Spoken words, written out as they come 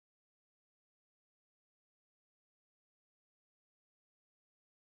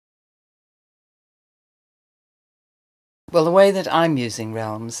Well, the way that I'm using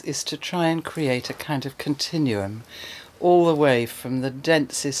realms is to try and create a kind of continuum all the way from the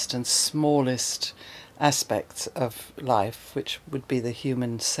densest and smallest aspects of life, which would be the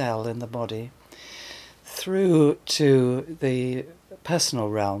human cell in the body, through to the personal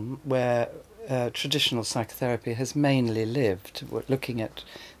realm where traditional psychotherapy has mainly lived, looking at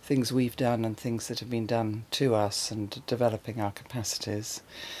things we've done and things that have been done to us and developing our capacities,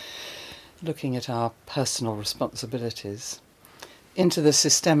 looking at our personal responsibilities, into the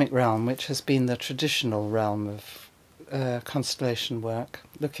systemic realm, which has been the traditional realm of constellation work,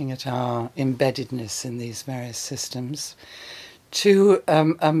 looking at our embeddedness in these various systems, to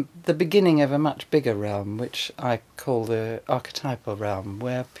the beginning of a much bigger realm, which I call the archetypal realm,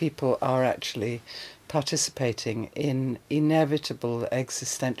 where people are actually participating in inevitable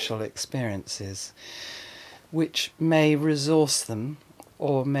existential experiences, which may resource them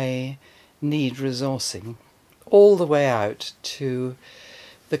or may need resourcing, all the way out to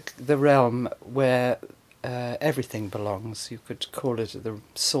the realm where everything belongs. You could call it the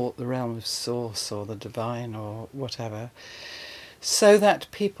realm of source or the divine or whatever, so that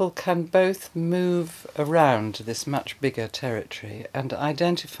people can both move around this much bigger territory and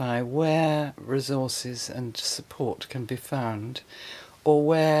identify where resources and support can be found, or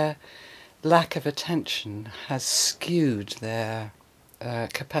where lack of attention has skewed their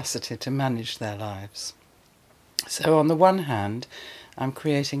capacity to manage their lives. So on the one hand, I'm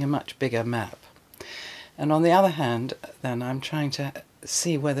creating a much bigger map. And on the other hand, then I'm trying to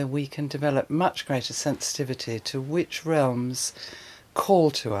see whether we can develop much greater sensitivity to which realms call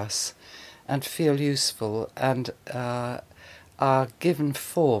to us and feel useful and are given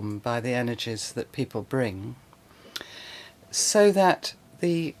form by the energies that people bring, so that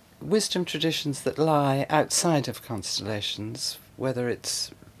the wisdom traditions that lie outside of constellations, whether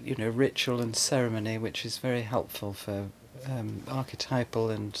it's ritual and ceremony, which is very helpful for archetypal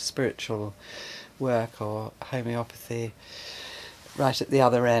and spiritual work, or homeopathy, right at the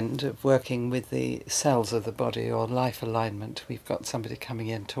other end of working with the cells of the body, or life alignment. We've got somebody coming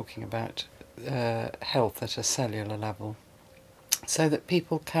in talking about health at a cellular level, so that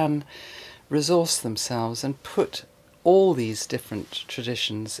people can resource themselves and put all these different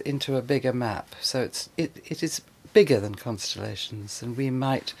traditions into a bigger map. So it is bigger than constellations, and we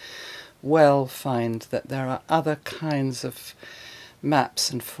might well find that there are other kinds of maps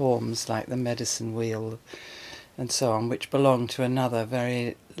and forms, like the medicine wheel and so on, which belong to another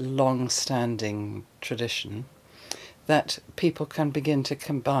very long-standing tradition, that people can begin to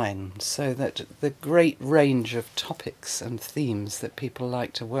combine, so that the great range of topics and themes that people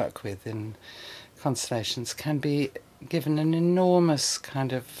like to work with in constellations can be given an enormous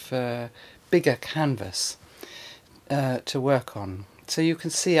kind of bigger canvas to work on. So you can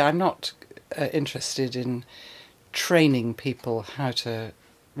see I'm not interested in training people how to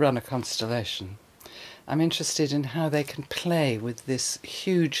run a constellation. I'm interested in how they can play with this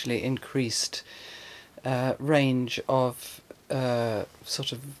hugely increased range of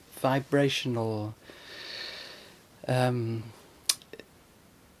sort of vibrational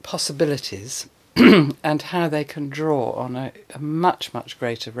possibilities and how they can draw on a much, much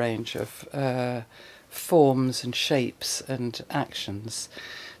greater range of forms and shapes and actions,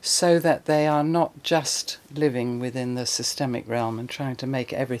 so that they are not just living within the systemic realm and trying to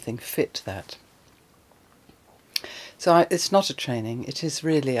make everything fit that. So it's not a training, it is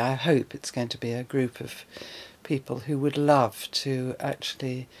really, I hope it's going to be a group of people who would love to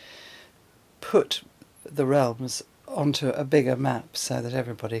actually put the realms onto a bigger map so that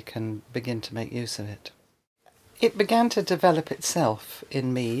everybody can begin to make use of it. It began to develop itself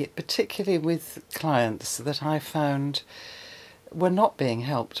in me, particularly with clients that I found were not being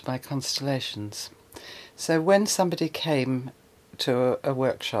helped by constellations. So when somebody came to a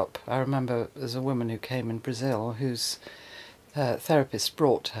workshop, I remember there's a woman who came in Brazil whose therapist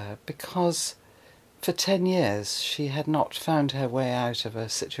brought her because for 10 years she had not found her way out of a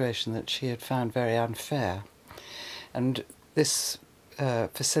situation that she had found very unfair. And this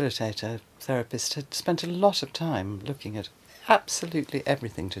facilitator, therapist, had spent a lot of time looking at absolutely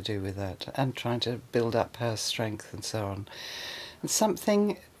everything to do with that and trying to build up her strength and so on. And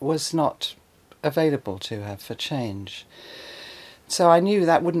something was not available to her for change. So I knew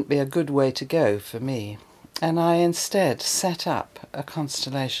that wouldn't be a good way to go for me. And I instead set up a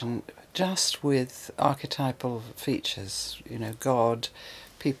constellation just with archetypal features, God,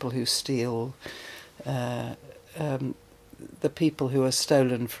 people who steal, the people who are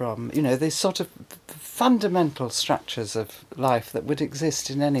stolen from, these sort of fundamental structures of life that would exist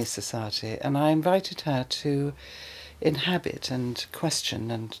in any society. And I invited her to inhabit and question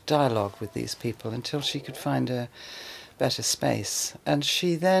and dialogue with these people until she could find a better space. And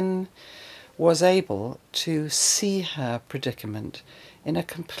she then was able to see her predicament in a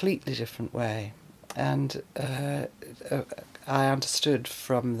completely different way. And I understood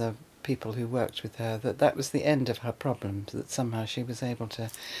from the people who worked with her that that was the end of her problems, that somehow she was able to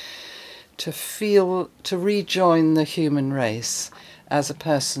rejoin the human race as a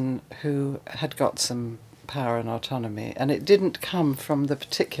person who had got some power and autonomy. And it didn't come from the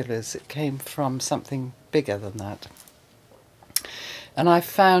particulars, it came from something bigger than that. And I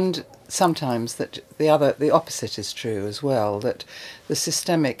found sometimes that the opposite is true as well, that the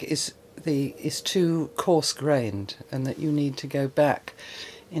systemic is too coarse-grained, and that you need to go back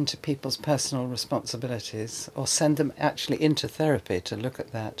into people's personal responsibilities, or send them actually into therapy to look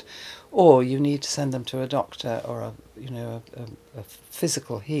at that, or you need to send them to a doctor or a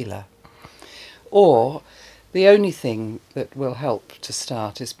physical healer. Or the only thing that will help to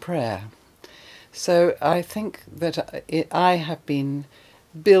start is prayer. So I think that I have been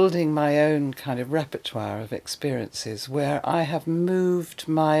building my own kind of repertoire of experiences where I have moved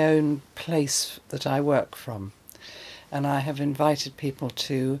my own place that I work from. And I have invited people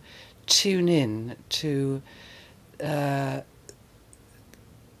to tune in to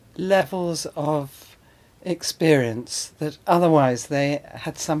levels of experience that otherwise they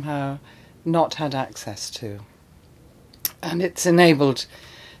had somehow not had access to. And it's enabled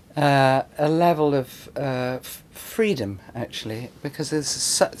a level of freedom, actually, because there's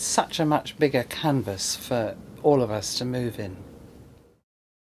such a much bigger canvas for all of us to move in.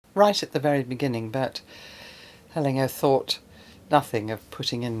 Right at the very beginning, Bert Hellinger thought nothing of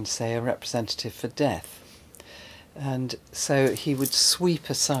putting in, say, a representative for death. And so he would sweep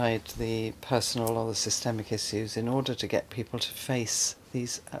aside the personal or the systemic issues in order to get people to face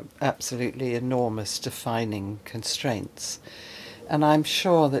these absolutely enormous defining constraints. And I'm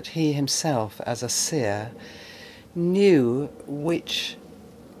sure that he himself, as a seer, knew which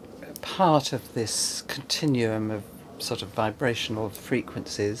part of this continuum of sort of vibrational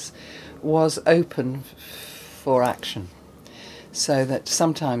frequencies was open for action. So that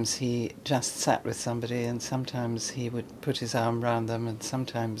sometimes he just sat with somebody, and sometimes he would put his arm around them, and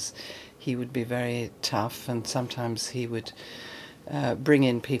sometimes he would be very tough, and sometimes he would bring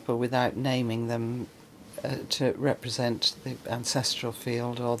in people without naming them to represent the ancestral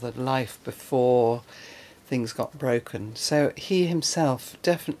field or the life before things got broken. So he himself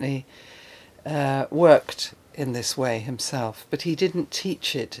definitely worked in this way himself, but he didn't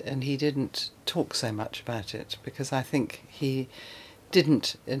teach it and he didn't talk so much about it, because I think he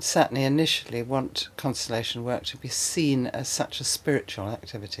didn't, and certainly initially, want constellation work to be seen as such a spiritual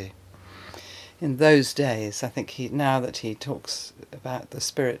activity. In those days, I think now that he talks about the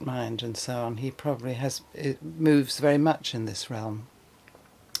spirit mind and so on, he probably moves very much in this realm.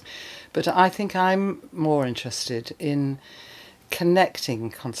 But I think I'm more interested in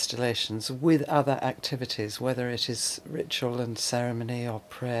connecting constellations with other activities, whether it is ritual and ceremony or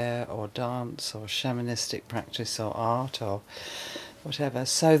prayer or dance or shamanistic practice or art or whatever,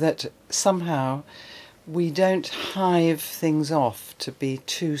 so that somehow we don't hive things off to be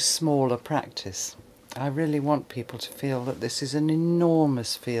too small a practice. I really want people to feel that this is an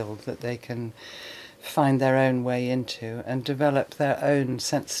enormous field that they can find their own way into and develop their own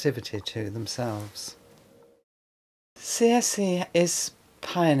sensitivity to themselves. CSE is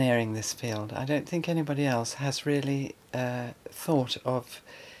pioneering this field. I don't think anybody else has really thought of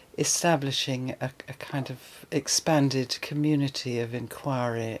establishing a kind of expanded community of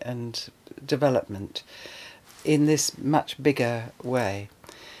inquiry and development in this much bigger way.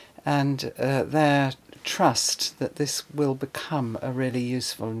 And their trust that this will become a really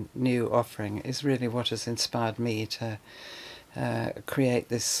useful new offering is really what has inspired me to create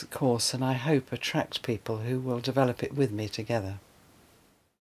this course, and I hope attract people who will develop it with me together.